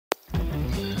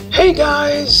Hey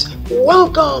guys,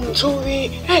 welcome to the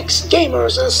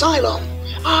X-Gamers Asylum.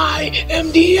 I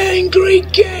am the Angry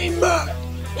Gamer,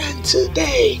 and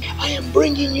today I am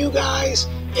bringing you guys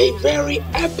a very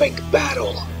epic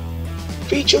battle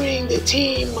featuring the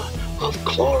team of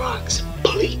Clorox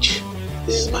Bleach.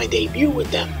 This is my debut with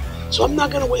them, so I'm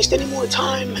not gonna waste any more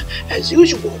time. As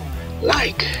usual,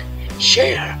 like,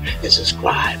 share, and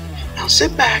subscribe. Now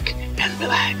sit back and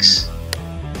relax.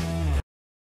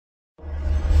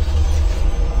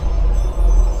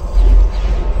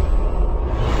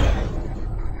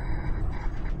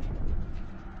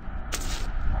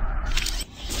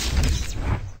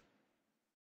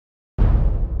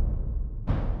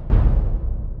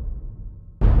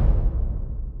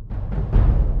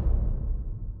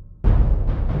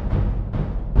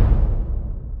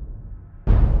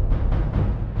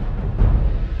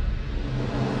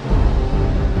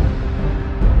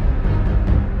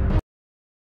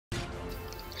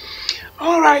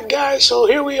 Alright guys, so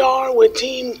here we are with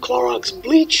Team Clorox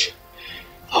Bleach,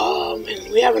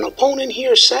 and we have an opponent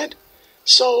here set.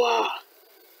 So,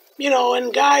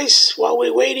 and guys, while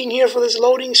we're waiting here for this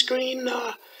loading screen,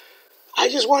 I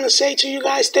just want to say to you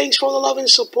guys, thanks for the love and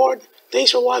support.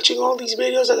 Thanks for watching all these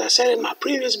videos. As I said in my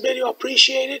previous video, I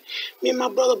appreciate it. Me and my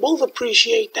brother both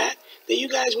appreciate that you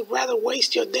guys would rather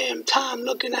waste your damn time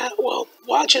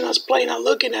watching us play, not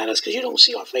looking at us, because you don't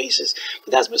see our faces.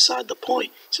 But that's beside the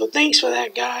point. So thanks for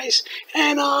that, guys.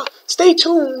 And stay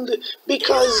tuned,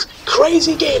 because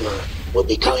Crazy Gamer will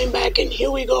be coming back, and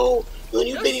here we go with a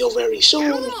new video very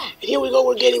soon. And here we go,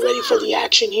 we're getting ready for the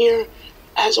action here.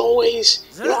 As always,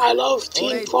 I love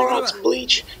Team Clorox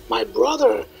Bleach. My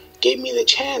brother gave me the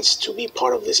chance to be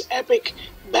part of this epic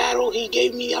battle. He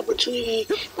gave me the opportunity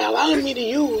by allowing me to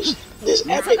use this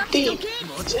epic team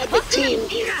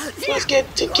here. So let's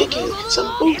get to kicking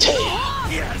some booty.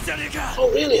 Oh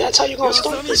really? That's how you're gonna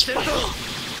start this fight?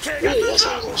 Really? That's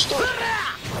how you're gonna start?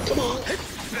 Come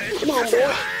on,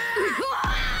 boy.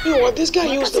 You know what? This guy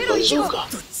used the bazooka.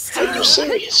 Are you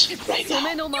serious right now?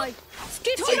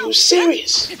 Are you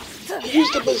serious? He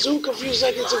used the bazooka a few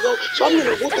seconds ago, so I'm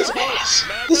gonna whoop his ass.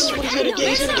 This is what he's gonna get.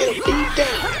 He's gonna get him beat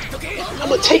down. I'm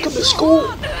gonna take him to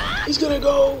school. He's gonna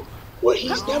go where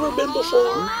he's never been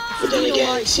before. But then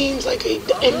again, it seems like a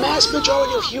mass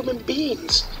majority of human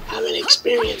beings haven't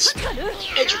experienced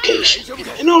education.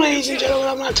 And no, ladies and gentlemen,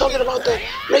 I'm not talking about the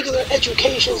regular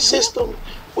education system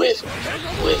with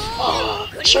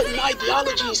certain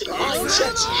ideologies and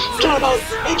mindsets. I'm talking about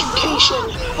education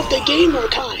of the gamer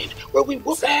kind, where we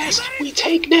whoop ass, we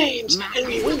take names, and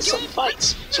we win some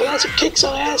fights. So that's what kicks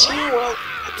our ass here. Well,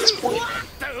 at this point,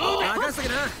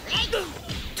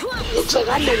 looks like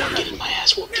I'm the one getting my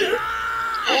ass whooped here.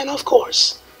 And of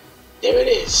course, there it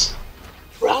is.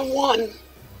 Round 1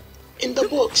 in the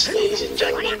books, ladies and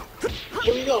gentlemen.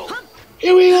 Here we go.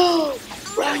 Here we go.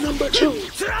 Round number 2,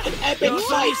 an epic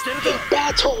fight, a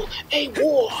battle, a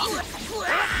war.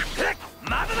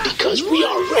 Because we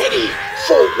are ready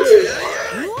for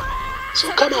war.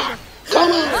 So come on,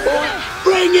 boy,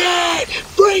 bring it,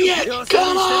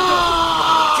 come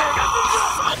on.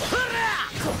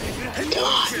 I'm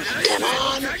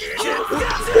gonna whoop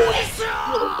you, boy.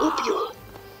 I'm gonna whoop you.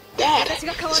 That is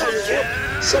how you whoop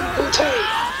some booty.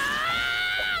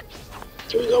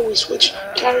 Here we go, we switch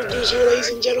characters here, ladies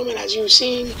and gentlemen. As you've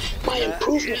seen, my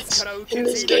improvements in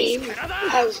this game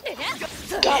have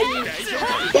gotten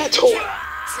better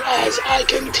as I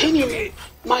continue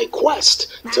my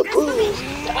quest to prove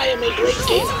that I am a great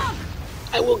gamer.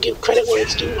 I will give credit where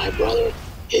it's due. My brother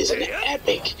is an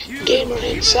epic gamer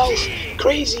himself,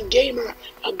 Crazy Gamer,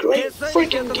 a great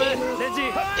freaking gamer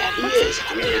that he is.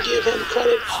 I'm going to give him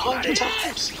credit 100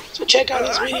 times. So check out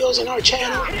his videos on our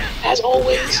channel. As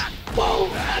always, while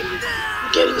I'm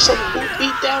getting some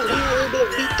beat down here, a little bit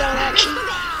of beat down action,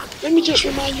 let me just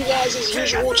remind you guys as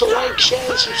usual to like, share,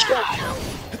 and subscribe.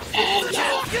 And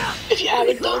if you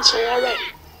haven't done so already.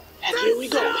 And here we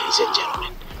go, ladies and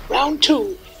gentlemen. Round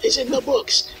 2 is in the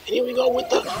books. And here we go with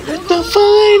the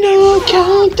final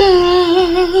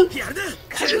countdown.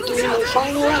 As we're doing the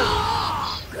final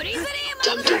round.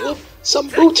 Time to whoop some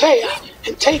booty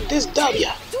and take this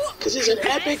W. Because it's an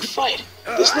epic fight.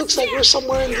 This looks like we're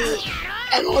somewhere in the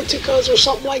Antarcticas or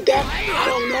something like that. I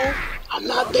don't know. I'm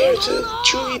not there to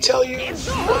truly tell you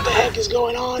what the heck is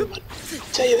going on, but I'll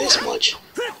tell you this much.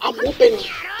 I'm whooping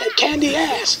that candy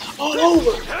ass all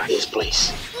over this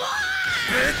place.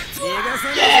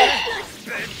 Yeah!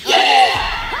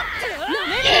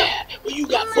 What you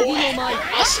got, boy?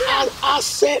 I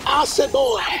said,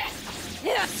 boy.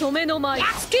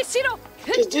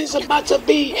 Because this is about to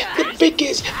be the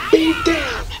biggest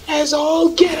beatdown as all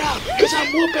get out. Because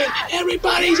I'm whooping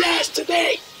everybody's ass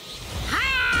today.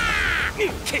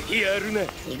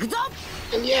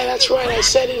 And yeah, that's right, I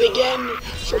said it again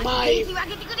for my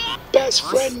best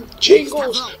friend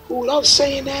Jingles, who loves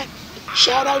saying that.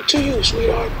 Shout out to you,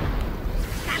 sweetheart.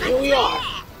 Here we are.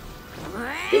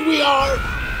 Here we are,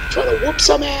 trying to whoop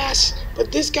some ass,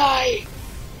 but this guy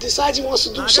decides he wants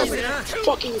to do some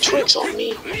fucking tricks on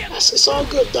me. It's all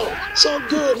good though. It's all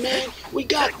good, man. We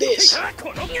got this. About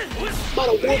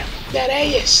to whoop that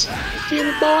ass. You feel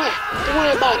me, boy? Don't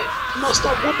worry about it. I'm gonna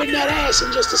start whooping that ass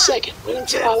in just a second. Wait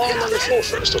until I land on the floor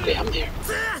first. Okay, I'm there.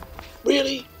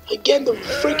 Really? Again, the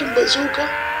freaking bazooka?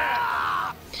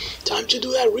 Time to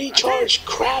do that recharge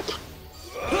crap.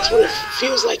 That's what it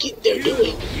feels like they're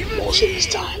doing most of these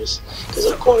times. Because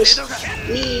of course,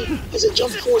 me as a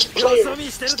Jump Force player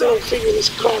still don't figure this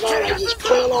crap out. I just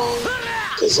play along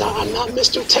because I'm not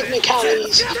Mr.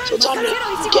 Technicalities. So time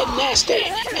to get nasty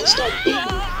and start beating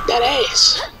that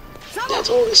ass. That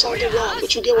totally sounded wrong,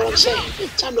 but you get what I'm saying.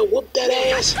 Time to whoop that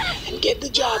ass and get the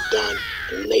job done.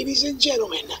 And ladies and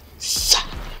gentlemen, this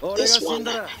one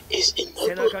is in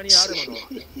the books.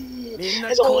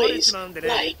 As always,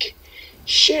 like,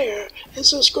 share, and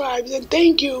subscribe. And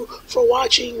thank you for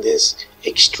watching this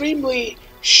extremely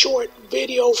short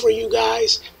video for you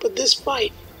guys. But this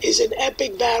fight is an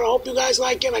epic battle. I hope you guys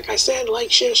like it. Like I said,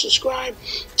 like, share, subscribe.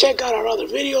 Check out our other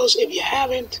videos. If you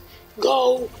haven't,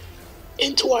 go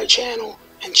into our channel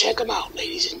and check them out,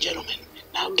 ladies and gentlemen.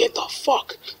 Now get the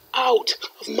fuck out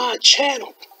of my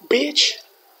channel, bitch.